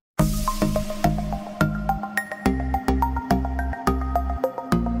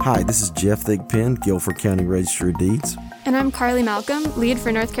Hi, this is Jeff Thigpen, Guilford County Register of Deeds. And I'm Carly Malcolm, Lead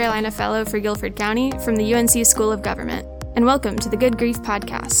for North Carolina Fellow for Guilford County from the UNC School of Government. And welcome to the Good Grief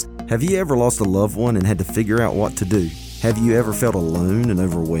Podcast. Have you ever lost a loved one and had to figure out what to do? Have you ever felt alone and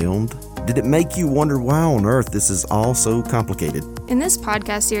overwhelmed? Did it make you wonder why on earth this is all so complicated? In this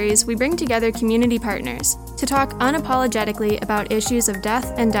podcast series, we bring together community partners to talk unapologetically about issues of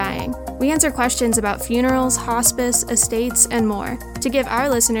death and dying. We answer questions about funerals, hospice, estates, and more to give our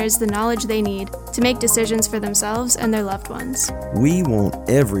listeners the knowledge they need to make decisions for themselves and their loved ones. We want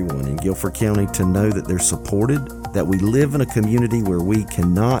everyone in Guilford County to know that they're supported, that we live in a community where we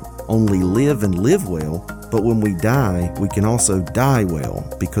can not only live and live well, but when we die, we can also die well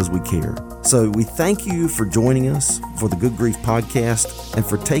because we care. So we thank you for joining us for the Good Grief Podcast and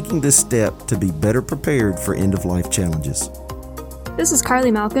for taking this step to be better prepared for end-of-life challenges. This is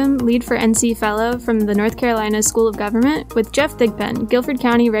Carly Malcolm, Lead for NC Fellow from the North Carolina School of Government, with Jeff Thigpen, Guilford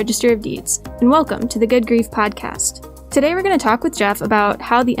County Register of Deeds, and welcome to the Good Grief Podcast. Today we're going to talk with Jeff about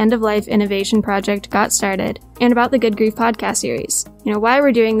how the End-of-Life Innovation Project got started and about the Good Grief Podcast series. Why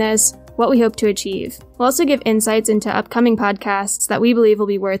we're doing this, what we hope to achieve. We'll also give insights into upcoming podcasts that we believe will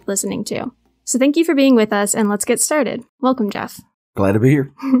be worth listening to. So thank you for being with us, and let's get started. Welcome, Jeff. Glad to be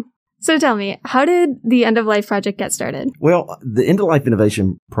here. So tell me, how did the End-of-Life Project get started? Well, the End-of-Life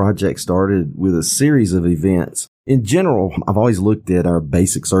Innovation Project started with a series of events. In general, I've always looked at our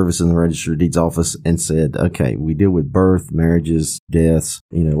basic service in the Register of Deeds office and said, okay, we deal with birth, marriages, deaths,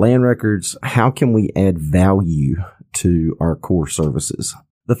 land records. How can we add value to our core services?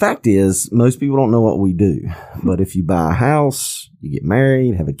 The fact is, most people don't know what we do. But if you buy a house, you get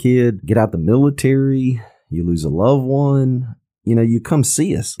married, have a kid, get out the military, you lose a loved one, you come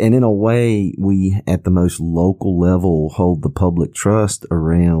see us. And in a way, we, at the most local level, hold the public trust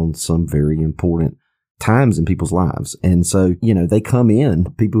around some very important times in people's lives. And so, they come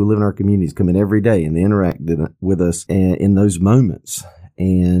in, people who live in our communities come in every day and they interact with us in those moments.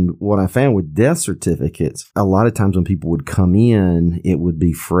 And what I found with death certificates, a lot of times when people would come in, it would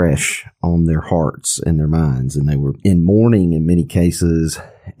be fresh on their hearts and their minds. And they were in mourning in many cases,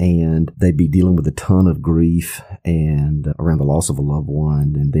 and they'd be dealing with a ton of grief and around the loss of a loved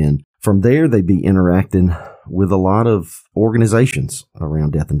one. And then from there, they'd be interacting with a lot of organizations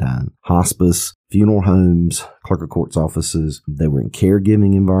around death and dying. Hospice, funeral homes, clerk of court's offices. They were in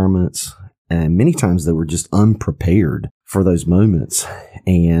caregiving environments. And many times they were just unprepared for those moments.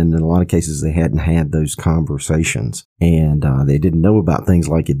 And in a lot of cases, they hadn't had those conversations. And they didn't know about things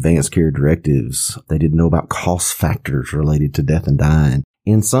like advanced care directives. They didn't know about cost factors related to death and dying.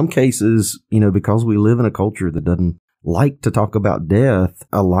 In some cases, because we live in a culture that doesn't like to talk about death,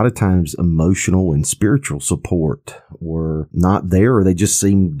 a lot of times emotional and spiritual support were not there, or they just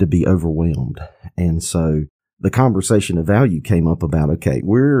seemed to be overwhelmed. And so the conversation of value came up about, okay,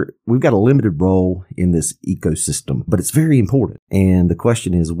 we've got a limited role in this ecosystem, but it's very important. And the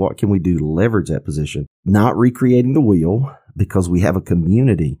question is, what can we do to leverage that position? Not recreating the wheel, because we have a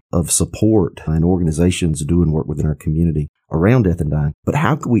community of support and organizations doing work within our community around death and dying, but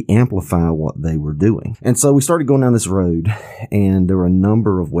how could we amplify what they were doing? And so we started going down this road, and there were a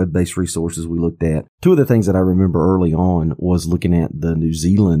number of web-based resources we looked at. Two of the things that I remember early on was looking at the New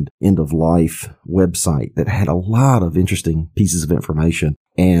Zealand end-of-life website that had a lot of interesting pieces of information.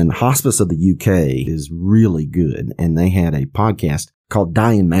 And Hospice of the UK is really good, and they had a podcast called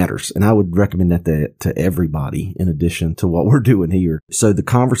Dying Matters. And I would recommend that to everybody in addition to what we're doing here. So the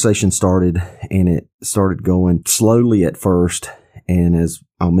conversation started, and it started going slowly at first. And as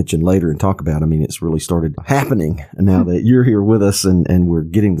I'll mention later and talk about, it's really started happening now that you're here with us and we're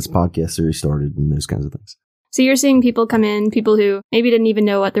getting this podcast series started and those kinds of things. So you're seeing people come in, people who maybe didn't even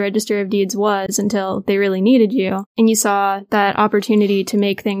know what the Register of Deeds was until they really needed you. And you saw that opportunity to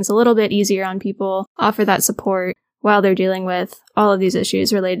make things a little bit easier on people, offer that support while they're dealing with all of these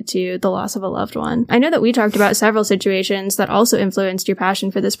issues related to the loss of a loved one. I know that we talked about several situations that also influenced your passion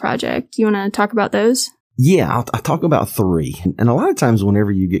for this project. Do you want to talk about those? Yeah, I'll talk about three. And a lot of times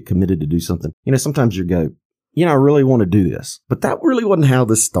whenever you get committed to do something, sometimes you go, I really want to do this. But that really wasn't how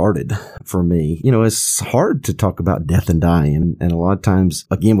this started for me. It's hard to talk about death and dying. And a lot of times,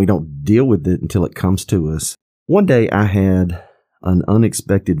 again, we don't deal with it until it comes to us. One day I had an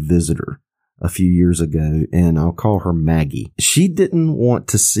unexpected visitor a few years ago, and I'll call her Maggie. She didn't want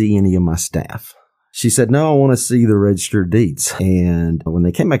to see any of my staff. She said, no, I want to see the Register of Deeds. And when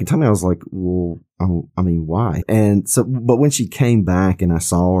they came back and told me, I was like, well, why? And so, but when she came back and I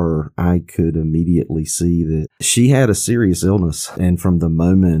saw her, I could immediately see that she had a serious illness. And from the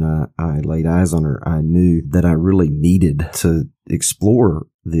moment I laid eyes on her, I knew that I really needed to explore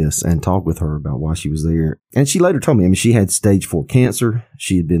this and talk with her about why she was there. And she later told me, she had stage 4 cancer.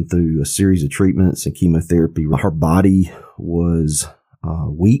 She had been through a series of treatments and chemotherapy. Her body was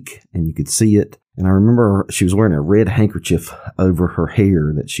weak and you could see it. And I remember she was wearing a red handkerchief over her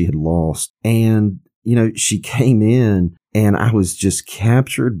hair that she had lost. And, she came in and I was just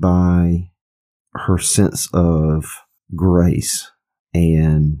captured by her sense of grace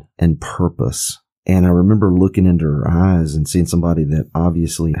and purpose. And I remember looking into her eyes and seeing somebody that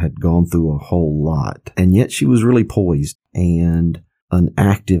obviously had gone through a whole lot. And yet she was really poised and an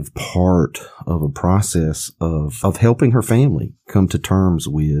active part of a process of helping her family come to terms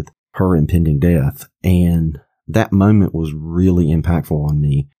with her impending death. And that moment was really impactful on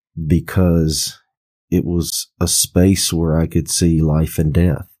me because it was a space where I could see life and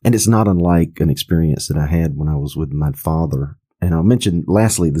death. And it's not unlike an experience that I had when I was with my father. And I'll mention,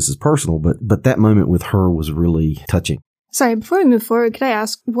 lastly, this is personal, but that moment with her was really touching. Sorry, before we move forward, could I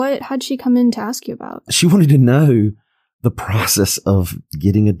ask, how'd she come in to ask you about? She wanted to know the process of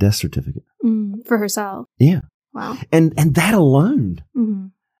getting a death certificate. For herself? Yeah. Wow. And that alone.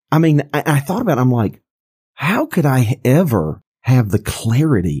 Mm-hmm. I thought about it, I'm like, how could I ever have the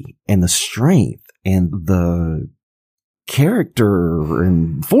clarity and the strength and the character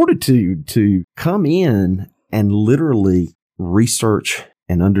and fortitude to come in and literally research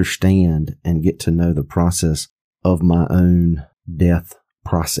and understand and get to know the process of my own death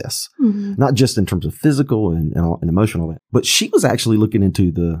process, not just in terms of physical and emotional, but she was actually looking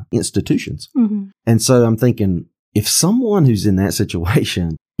into the institutions. And so I'm thinking, if someone who's in that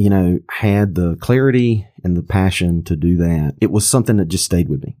situation, had the clarity and the passion to do that, it was something that just stayed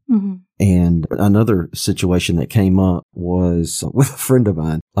with me. And another situation that came up was with a friend of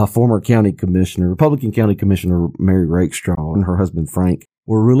mine, a former county commissioner, Republican County Commissioner Mary Rakestraw, and her husband Frank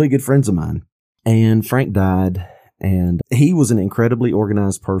were really good friends of mine. And Frank died. And he was an incredibly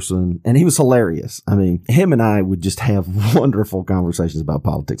organized person, and he was hilarious. Him and I would just have wonderful conversations about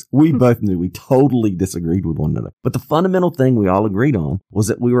politics. We both knew we totally disagreed with one another. But the fundamental thing we all agreed on was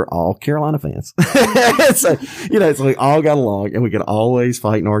that we were all Carolina fans. So we all got along, and we could always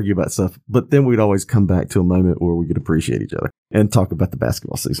fight and argue about stuff. But then we'd always come back to a moment where we could appreciate each other and talk about the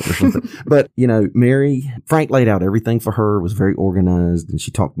basketball season or something. But, Frank laid out everything for her, was very organized, and she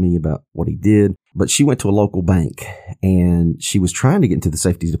talked to me about what he did. But she went to a local bank and she was trying to get into the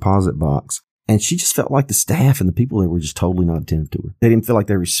safety deposit box. And she just felt like the staff and the people there were just totally not attentive to her. They didn't feel like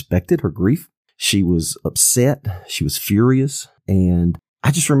they respected her grief. She was upset. She was furious. And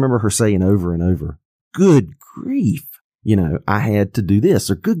I just remember her saying over and over, good grief, I had to do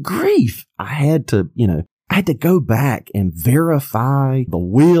this, or good grief, I had to go back and verify the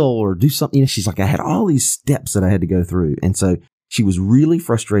will or do something. She's like, I had all these steps that I had to go through. And so she was really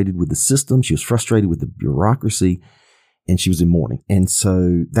frustrated with the system. She was frustrated with the bureaucracy, and she was in mourning. And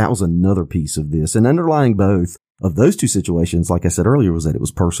so that was another piece of this. And underlying both of those two situations, like I said earlier, was that it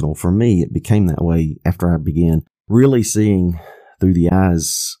was personal. For me, it became that way after I began really seeing through the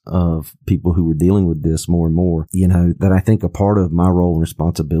eyes of people who were dealing with this more and more, that I think a part of my role and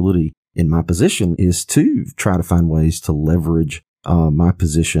responsibility in my position is to try to find ways to leverage my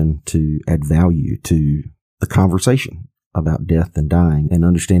position to add value to the conversation about death and dying and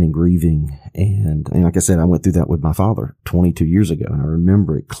understanding grieving. And like I said, I went through that with my father 22 years ago, and I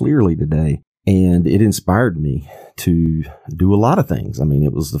remember it clearly today. And it inspired me to do a lot of things.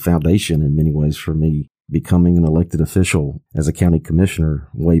 It was the foundation in many ways for me becoming an elected official as a county commissioner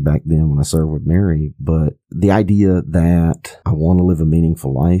way back then when I served with Mary. But the idea that I want to live a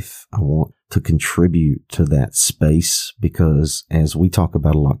meaningful life, I want to contribute to that space, because as we talk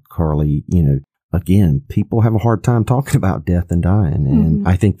about a lot, Carly, again, people have a hard time talking about death and dying. And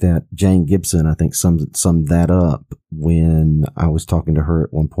I think that Jane Gibson, summed that up when I was talking to her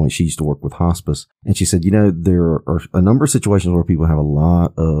at one point. She used to work with hospice. And she said, there are a number of situations where people have a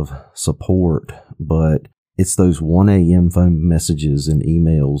lot of support, but it's those 1 a.m. phone messages and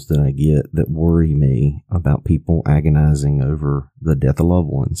emails that I get that worry me about people agonizing over the death of loved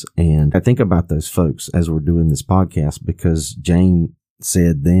ones. And I think about those folks as we're doing this podcast, because Jane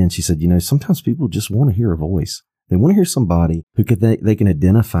said then, she said, sometimes people just want to hear a voice. They want to hear somebody who they can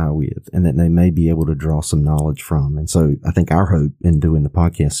identify with and that they may be able to draw some knowledge from. And so I think our hope in doing the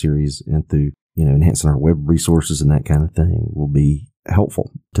podcast series and through, enhancing our web resources and that kind of thing will be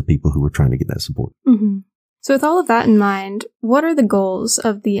helpful to people who are trying to get that support. So with all of that in mind, what are the goals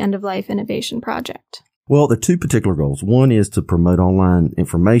of the End of Life Innovation Project? Well, the two particular goals. One is to promote online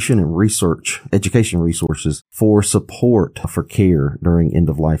information and research, education resources for support for care during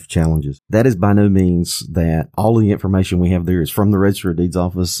end-of-life challenges. That is by no means that all of the information we have there is from the Register of Deeds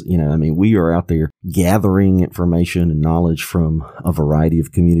office. We are out there gathering information and knowledge from a variety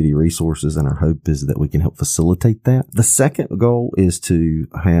of community resources, and our hope is that we can help facilitate that. The second goal is to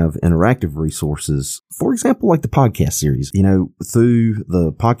have interactive resources, for example, like the podcast series. Through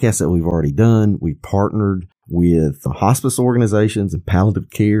the podcast that we've already done, we partnered with hospice organizations and palliative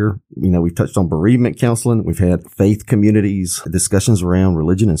care. We've touched on bereavement counseling. We've had faith communities, discussions around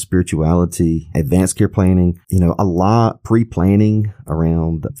religion and spirituality, advanced care planning, a lot pre-planning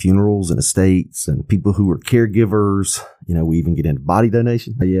around funerals and estates and people who are caregivers. We even get into body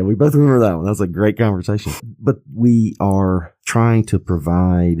donation. Yeah, we both remember that one. That was a great conversation. But we are trying to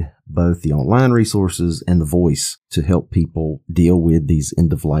provide both the online resources and the voice to help people deal with these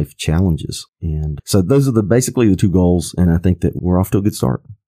end-of-life challenges. And so those are basically the two goals, and I think that we're off to a good start.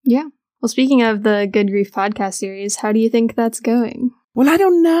 Yeah. Well, speaking of the Good Grief podcast series, how do you think that's going? Well, I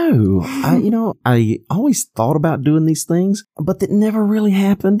don't know. I always thought about doing these things, but that never really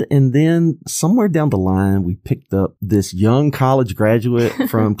happened. And then somewhere down the line, we picked up this young college graduate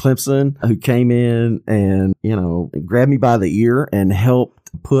from Clemson who came in and, grabbed me by the ear and helped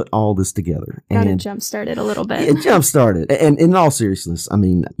put all this together. Got it jump-started a little bit. It jump-started. And in all seriousness,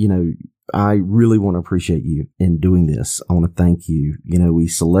 I really want to appreciate you in doing this. I want to thank you. We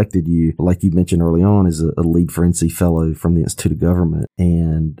selected you, like you mentioned early on, as a lead for NC fellow from the Institute of Government.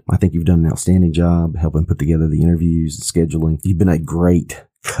 And I think you've done an outstanding job helping put together the interviews and scheduling. You've been a great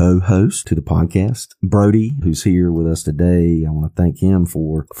co-host to the podcast. Brody, who's here with us today, I want to thank him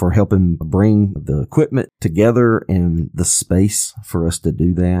for helping bring the equipment together and the space for us to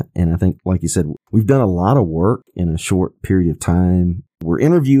do that. And I think, like you said, we've done a lot of work in a short period of time. We're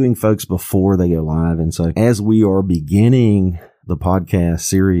interviewing folks before they go live. And so as we are beginning the podcast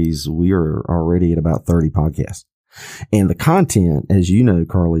series, we are already at about 30 podcasts. And the content, as you know,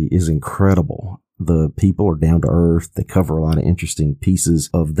 Carly, is incredible. The people are down to earth. They cover a lot of interesting pieces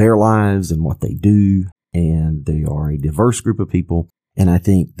of their lives and what they do. And they are a diverse group of people. And I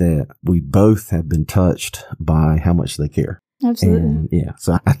think that we both have been touched by how much they care. Absolutely. And yeah.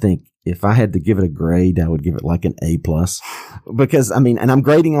 So I think if I had to give it a grade, I would give it like an A+, because and I'm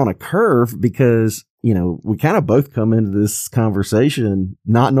grading on a curve because, we kind of both come into this conversation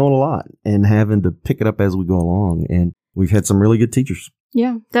not knowing a lot and having to pick it up as we go along. And we've had some really good teachers.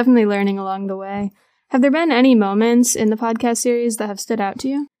 Yeah, definitely learning along the way. Have there been any moments in the podcast series that have stood out to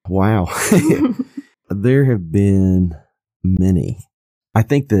you? Wow. There have been many. I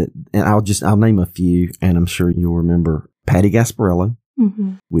think that, and I'll name a few, and I'm sure you'll remember Patty Gasparello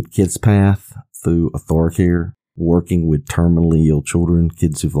with Kids Path through AuthoriCare, working with terminally ill children,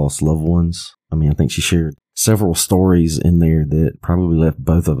 kids who've lost loved ones. I think she shared several stories in there that probably left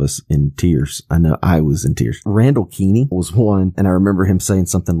both of us in tears. I know I was in tears. Randall Keeney was one, and I remember him saying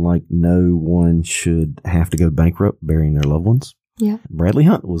something like, no one should have to go bankrupt burying their loved ones. Yeah. Bradley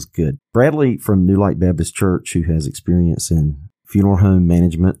Hunt was good. Bradley from New Light Baptist Church, who has experience in funeral home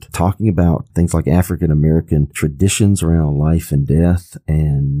management, talking about things like African American traditions around life and death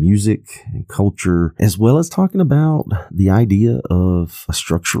and music and culture, as well as talking about the idea of a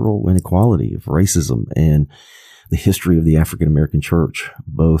structural inequality of racism and the history of the African American church,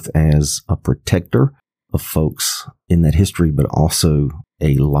 both as a protector of folks in that history, but also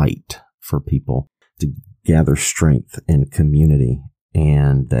a light for people to gather strength in community,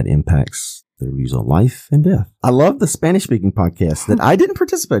 and that impacts their views on life and death. I love the Spanish-speaking podcast that I didn't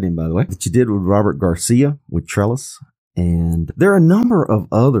participate in, by the way, that you did with Robert Garcia with Trellis. And there are a number of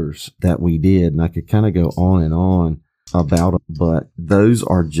others that we did, and I could kind of go on and on about them, but those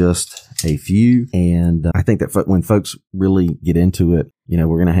are just a few. And I think that when folks really get into it, we're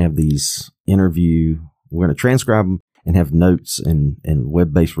going to have these we're going to transcribe them and have notes and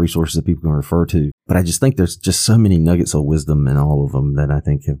web-based resources that people can refer to. But I just think there's just so many nuggets of wisdom in all of them that I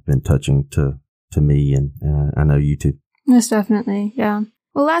think have been touching to me, and I know you too. Most definitely, yeah.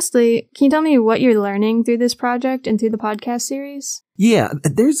 Well, lastly, can you tell me what you're learning through this project and through the podcast series? Yeah,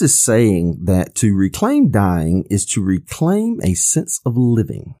 there's this saying that to reclaim dying is to reclaim a sense of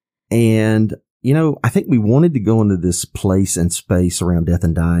living. And I think we wanted to go into this place and space around death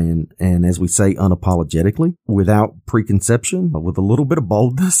and dying, and as we say, unapologetically, without preconception, with a little bit of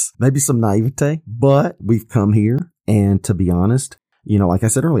boldness, maybe some naivete, but we've come here. And to be honest, like I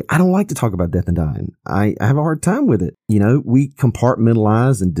said earlier, I don't like to talk about death and dying. I have a hard time with it. We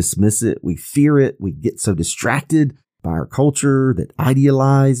compartmentalize and dismiss it. We fear it. We get so distracted by our culture that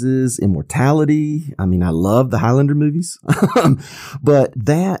idealizes immortality. I mean, I love the Highlander movies, but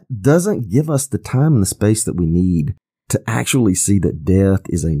that doesn't give us the time and the space that we need to actually see that death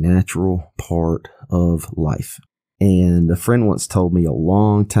is a natural part of life. And a friend once told me a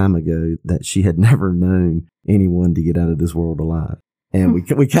long time ago that she had never known anyone to get out of this world alive. And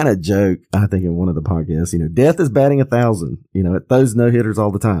we kind of joke, I think in one of the podcasts, death is batting 1,000, it throws no hitters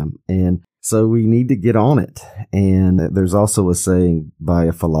all the time. And so we need to get on it. And there's also a saying by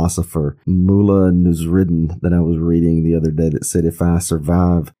a philosopher, Mullah Nasruddin, that I was reading the other day that said, if I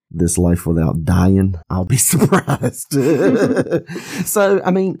survive this life without dying, I'll be surprised. So,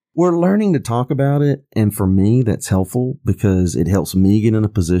 I mean, we're learning to talk about it. And for me, that's helpful because it helps me get in a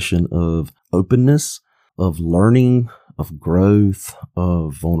position of openness, of learning, of growth,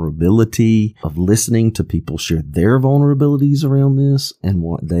 of vulnerability, of listening to people share their vulnerabilities around this and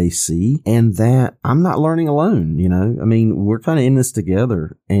what they see. And that I'm not learning alone, I mean, we're kind of in this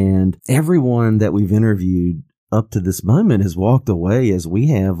together. And everyone that we've interviewed up to this moment has walked away as we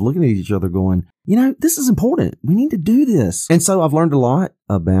have, looking at each other going, this is important. We need to do this. And so I've learned a lot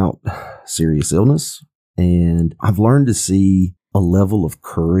about serious illness, and I've learned to see a level of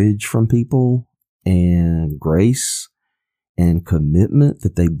courage from people and grace and commitment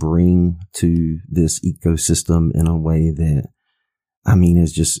that they bring to this ecosystem in a way that,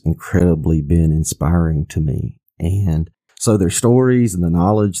 has just incredibly been inspiring to me. And so their stories and the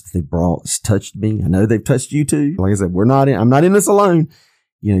knowledge that they brought has touched me. I know they've touched you too. Like I said, I'm not in this alone.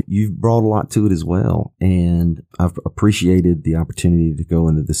 You've brought a lot to it as well. And I've appreciated the opportunity to go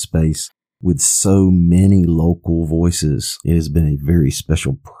into this space with so many local voices. It has been a very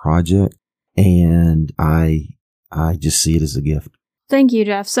special project, and I just see it as a gift. Thank you,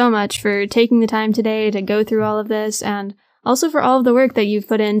 Jeff, so much for taking the time today to go through all of this, and also for all of the work that you've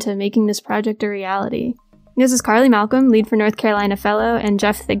put into making this project a reality. This is Carly Malcolm, Lead for North Carolina Fellow, and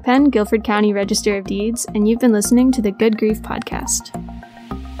Jeff Thigpen, Guilford County Register of Deeds, and you've been listening to the Good Grief Podcast.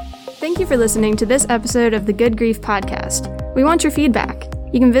 Thank you for listening to this episode of the Good Grief Podcast. We want your feedback.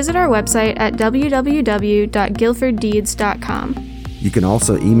 You can visit our website at www.guilforddeeds.com. You can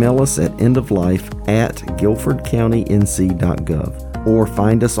also email us at endoflife@guilfordcountync.gov or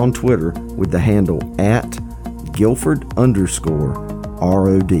find us on Twitter with the handle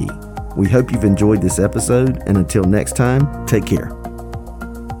 @Guilford_ROD. We hope you've enjoyed this episode, and until next time, take care.